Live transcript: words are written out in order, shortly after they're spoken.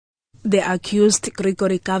The accused,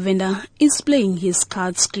 Gregory Govender, is playing his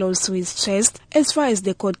cards close to his chest as far as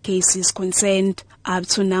the court case is concerned. Up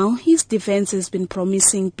to now, his defense has been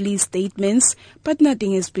promising plea statements, but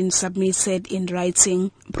nothing has been submitted in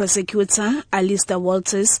writing. Prosecutor Alistair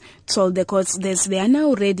Walters told the court that they are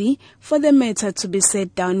now ready for the matter to be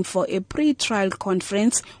set down for a pre-trial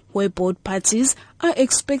conference where both parties are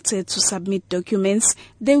expected to submit documents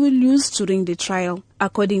they will use during the trial.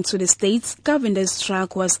 According to the state, Govender's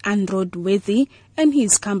truck was unroadworthy and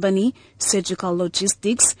his company, Surgical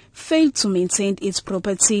Logistics, failed to maintain its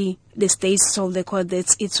property. The state told the court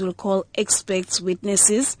that it will call expert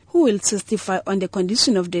witnesses who will testify on the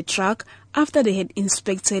condition of the truck after they had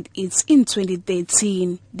inspected it in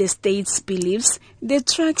 2013. The state believes the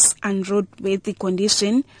truck's unroadworthy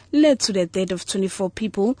condition led to the death of 24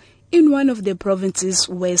 people in one of the province's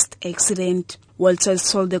worst accident. Walters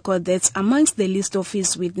told the court that amongst the list of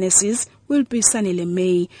his witnesses will be Sanele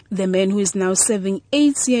May, the man who is now serving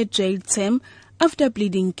 8-year jail term after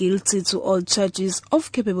pleading guilty to all charges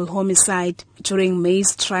of culpable homicide. During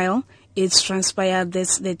May's trial, it transpired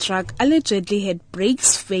that the truck allegedly had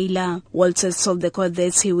brakes failure. Walters told the court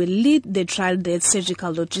that he will lead the trial that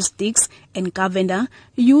Surgical Logistics and Govender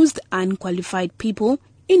used unqualified people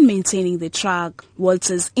in maintaining the truck.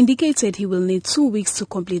 Walters indicated he will need 2 weeks to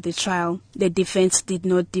complete the trial. The defense did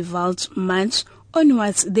not divulge much on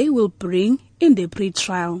what they will bring in the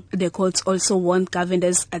pre-trial. The court also warned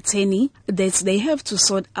Govender's attorney that they have to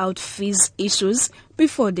sort out fees issues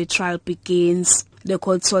before the trial begins. The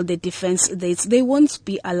court told the defense that they won't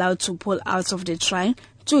be allowed to pull out of the trial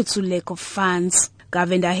due to lack of funds.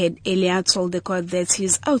 Govender had earlier told the court that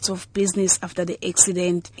he's out of business after the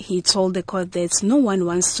accident. He told the court that no one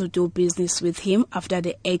wants to do business with him after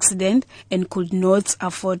the accident and could not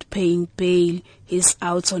afford paying bail. He's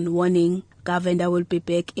out on warning. Govender will be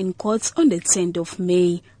back in court on the 10th of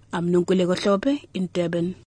May. I'm Nonkululeko Hlophe in Durban.